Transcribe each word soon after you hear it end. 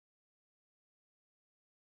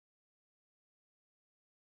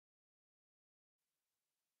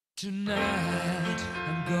Tonight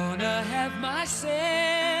I'm gonna have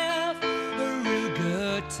myself a real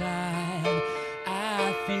good time.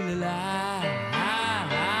 I feel alive,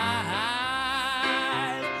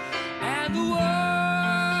 and the world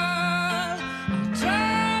I'm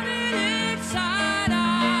turning inside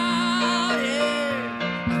out.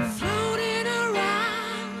 Yeah, I'm floating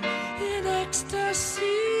around in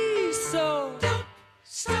ecstasy. So don't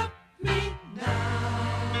stop me now.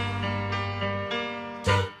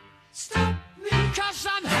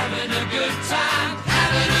 I'm having a good time,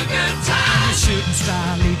 having a good time. I'm a shooting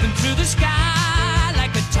star leaping through the sky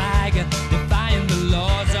like a tiger, defying the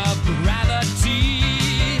laws of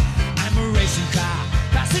gravity. I'm a racing car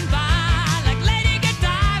passing by like Lady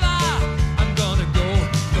Godiva. I'm gonna go,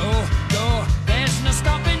 go, go. There's no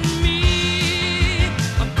stopping me.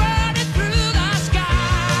 I'm burning through the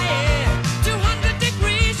sky, yeah. 200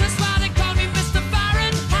 degrees, that's why they call me Mr.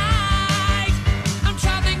 Fahrenheit. I'm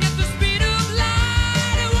traveling at the speed of light.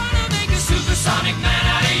 Supersonic man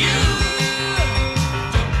out of you.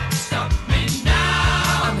 Don't stop me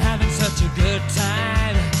now. I'm having such a good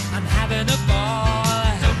time. I'm having a ball.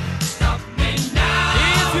 Don't stop me now.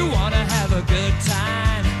 If you wanna have a good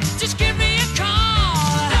time, just give me a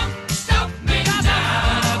call. Don't stop me now. 'Cause I'm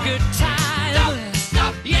having a good time. Don't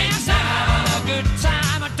stop me now. Yes, I'm having a good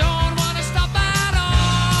time. I don't wanna stop at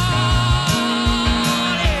all.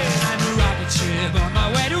 Yeah. I'm a rocket ship on my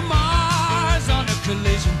way to Mars on a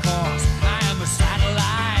collision course. I'm a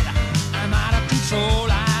satellite, I'm out of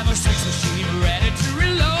control. I'm a sex machine ready to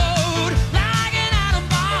reload, like an atom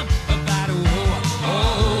bomb about to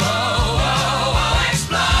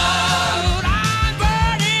explode. I'm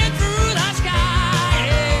burning through the sky,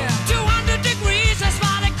 yeah. 200 degrees, that's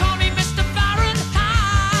why they call me Mr.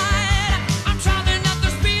 Fahrenheit. I'm traveling at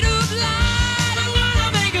the speed of light. I'm gonna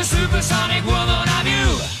make a supersonic woman of you.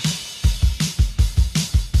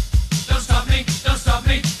 Don't stop me, don't stop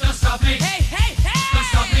me, don't stop me. Hey, hey, hey! Don't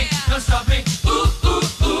stop me, don't stop me. Ooh, ooh,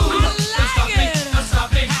 ooh. I like don't stop me, don't stop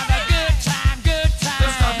me. Have a good time, good time.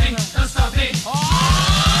 Don't stop me, don't stop me. Oh!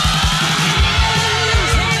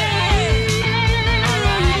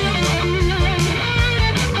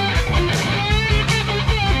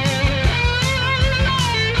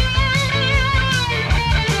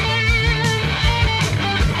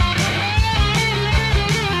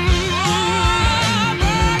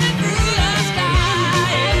 Burning through the sky.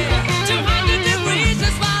 200 degrees,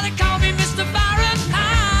 that's why they call me Mr.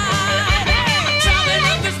 Fahrenheit. I'm traveling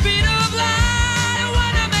at the speed of light. I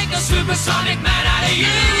wanna make a supersonic man out of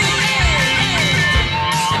you.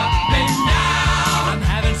 Stop me now. I'm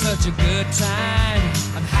having such a good time.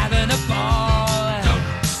 I'm having a ball. Don't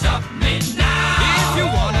stop me now. If you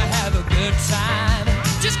wanna have a good time,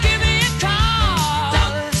 just give me a call.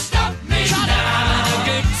 Don't stop me now. I'm having a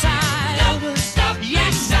good time. Don't stop me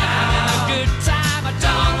yes, now. I'm having a good time. I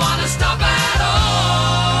don't wanna stop at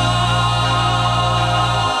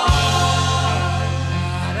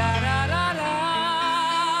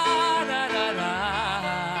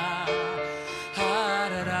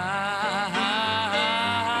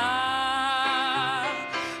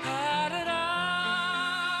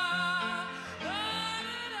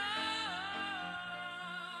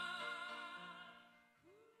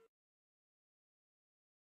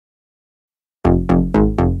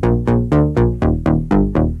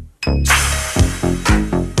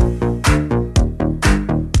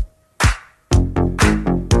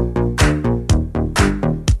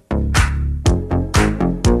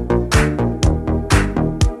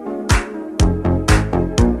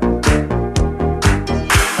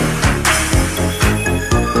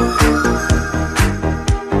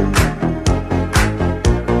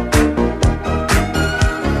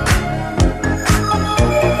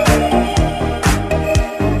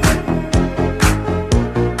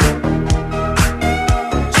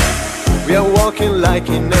We are walking like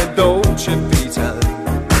in a Dolce Vita.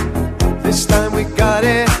 This time we got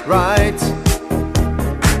it right.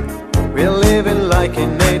 We're living like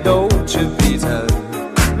in a Dolce Vita.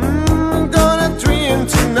 Gonna dream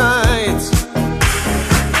tonight.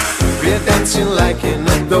 We're dancing like in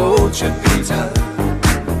a Dolce Vita,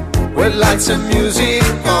 with lights and music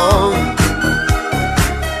on.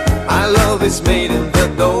 Our love is made in the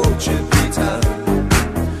Dolce Vita,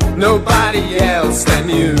 nobody else than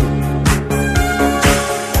you.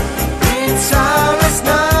 It's our last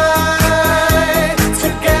night,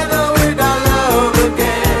 together with our love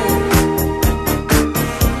again.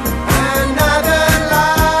 Another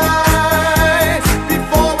light,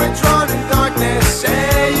 before we're drawn in darkness.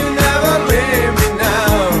 Say you never leave me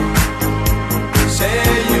now. Say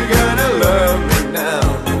you're gonna love me now.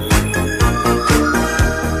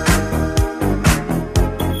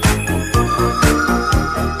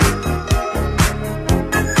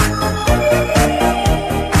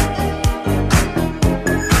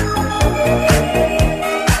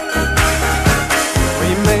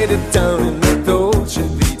 down in the Dolce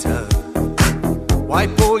Vita.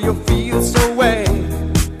 Wipe all your fears away.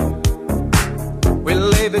 We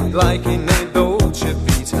live it like in a Dolce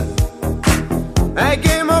Vita, a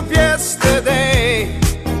game of yesterday.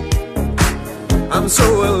 I'm so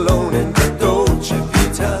alone in the Dolce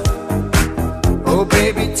Vita. Oh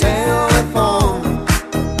baby, telephone,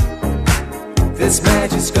 this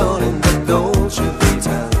magic's gone in the Dolce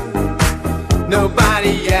Vita.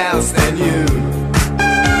 Nobody else than you.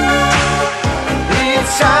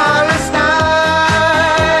 It's starless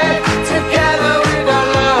night, together with our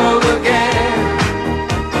love again.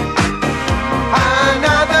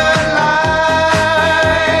 Another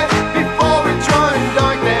life before we drown in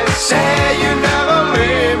darkness. Say you never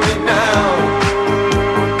leave me now.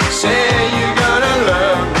 Say you're gonna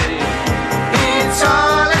love me. It's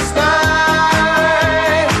starless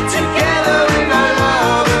night, together with our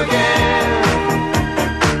love again.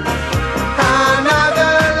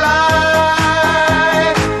 Another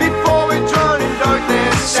life before we drown in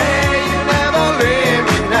darkness. Say you never leave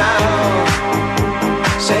me now.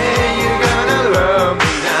 Say you're gonna love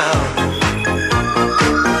me now.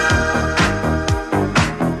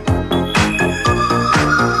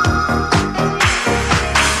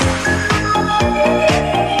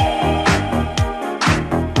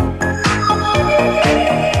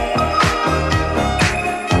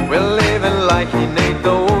 We're living like in a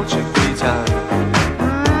Dolce Vita.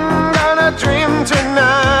 Gonna dream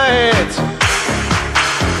tonight.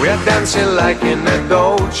 We're dancing like in a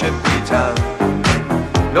Dolce Vita.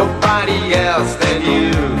 Nobody else than you.